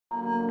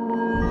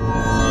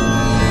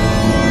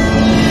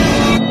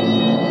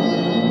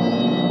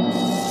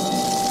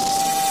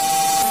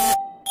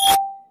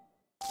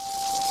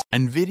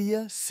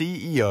Nvidia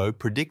CEO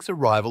predicts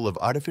arrival of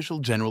artificial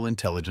general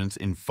intelligence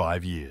in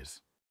 5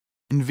 years.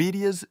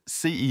 Nvidia's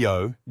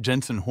CEO,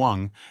 Jensen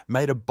Huang,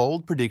 made a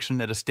bold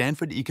prediction at a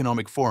Stanford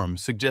economic forum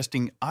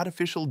suggesting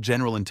artificial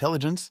general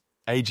intelligence,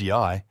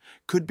 AGI,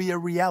 could be a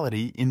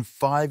reality in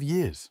 5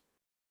 years.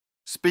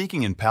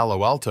 Speaking in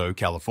Palo Alto,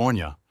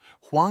 California,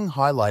 Huang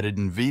highlighted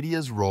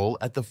Nvidia's role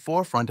at the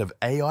forefront of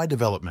AI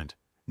development,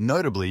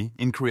 notably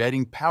in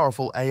creating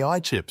powerful AI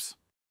chips.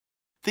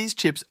 These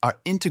chips are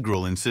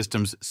integral in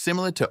systems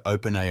similar to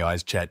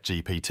OpenAI's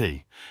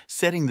ChatGPT,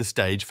 setting the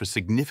stage for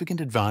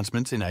significant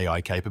advancements in AI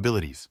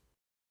capabilities.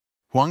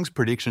 Huang's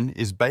prediction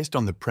is based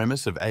on the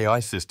premise of AI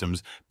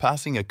systems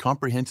passing a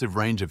comprehensive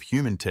range of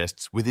human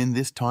tests within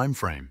this time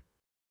frame.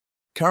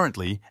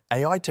 Currently,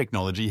 AI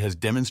technology has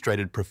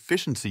demonstrated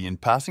proficiency in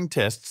passing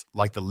tests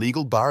like the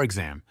legal bar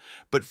exam,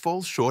 but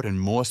falls short in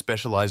more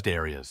specialized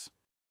areas.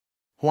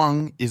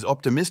 Huang is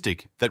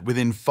optimistic that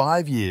within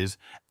 5 years,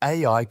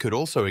 AI could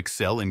also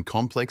excel in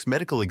complex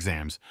medical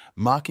exams,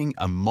 marking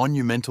a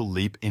monumental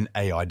leap in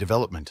AI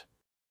development.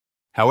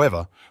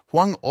 However,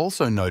 Huang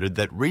also noted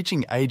that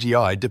reaching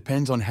AGI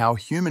depends on how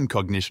human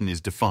cognition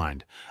is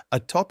defined, a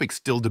topic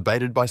still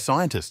debated by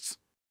scientists.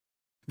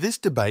 This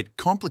debate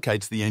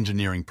complicates the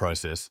engineering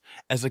process,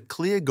 as a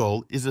clear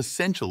goal is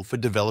essential for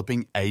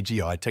developing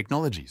AGI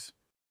technologies.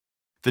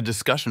 The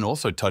discussion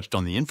also touched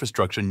on the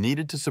infrastructure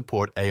needed to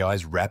support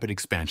AI's rapid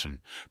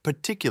expansion,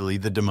 particularly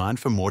the demand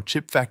for more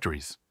chip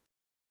factories.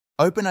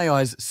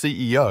 OpenAI's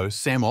CEO,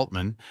 Sam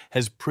Altman,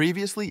 has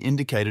previously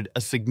indicated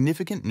a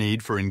significant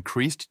need for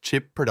increased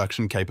chip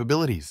production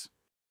capabilities.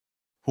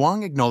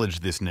 Huang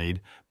acknowledged this need,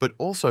 but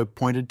also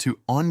pointed to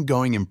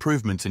ongoing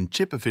improvements in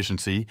chip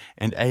efficiency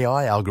and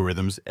AI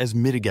algorithms as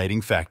mitigating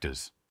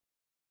factors.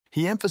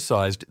 He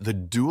emphasized the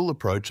dual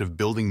approach of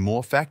building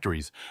more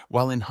factories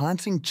while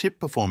enhancing chip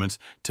performance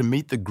to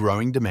meet the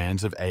growing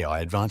demands of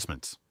AI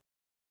advancements.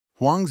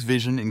 Huang's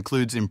vision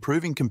includes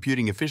improving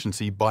computing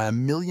efficiency by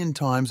 1 million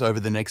times over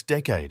the next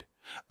decade,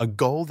 a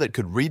goal that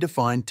could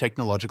redefine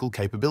technological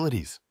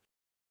capabilities.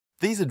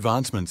 These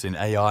advancements in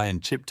AI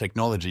and chip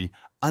technology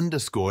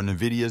underscore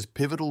Nvidia's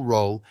pivotal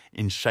role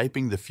in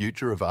shaping the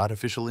future of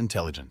artificial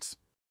intelligence.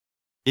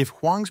 If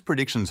Huang's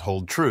predictions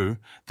hold true,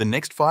 the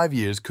next 5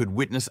 years could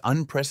witness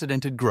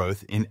unprecedented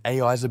growth in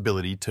AI's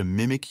ability to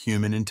mimic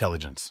human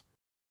intelligence.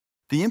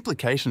 The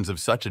implications of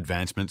such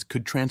advancements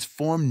could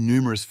transform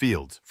numerous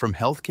fields, from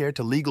healthcare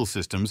to legal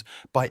systems,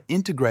 by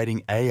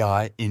integrating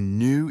AI in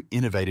new,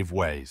 innovative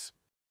ways.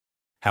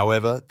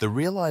 However, the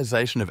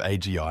realization of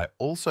AGI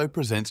also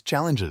presents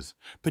challenges,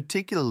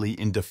 particularly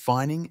in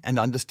defining and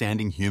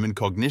understanding human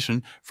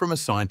cognition from a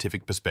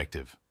scientific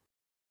perspective.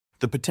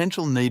 The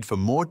potential need for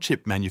more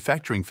chip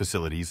manufacturing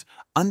facilities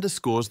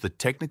underscores the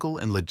technical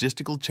and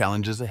logistical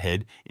challenges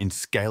ahead in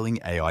scaling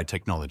AI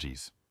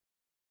technologies.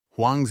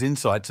 Huang's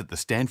insights at the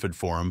Stanford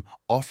Forum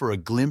offer a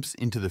glimpse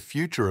into the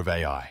future of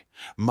AI,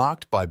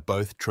 marked by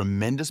both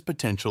tremendous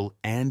potential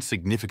and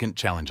significant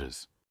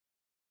challenges.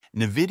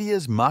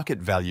 Nvidia's market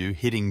value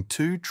hitting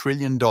 $2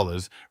 trillion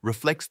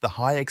reflects the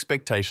high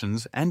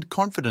expectations and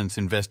confidence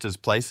investors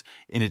place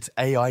in its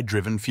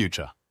AI-driven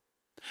future.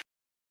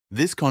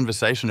 This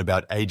conversation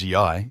about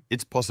AGI,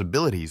 its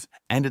possibilities,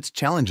 and its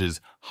challenges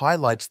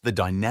highlights the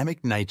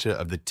dynamic nature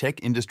of the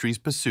tech industry's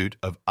pursuit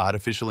of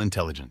artificial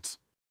intelligence.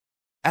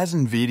 As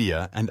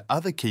Nvidia and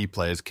other key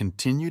players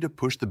continue to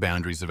push the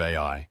boundaries of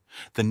AI,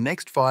 the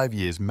next 5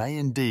 years may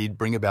indeed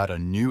bring about a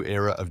new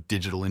era of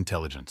digital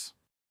intelligence.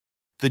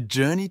 The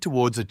journey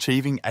towards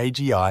achieving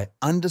AGI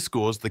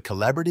underscores the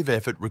collaborative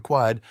effort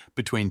required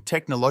between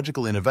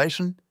technological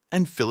innovation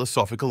and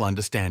philosophical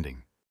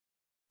understanding.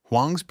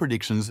 Huang's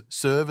predictions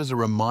serve as a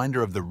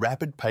reminder of the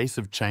rapid pace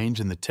of change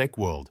in the tech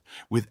world,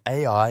 with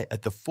AI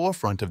at the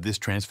forefront of this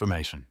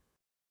transformation.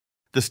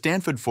 The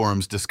Stanford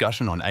Forum's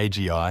discussion on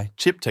AGI,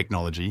 chip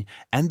technology,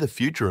 and the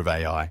future of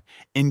AI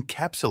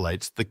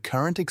encapsulates the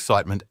current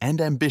excitement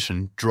and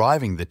ambition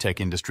driving the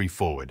tech industry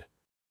forward.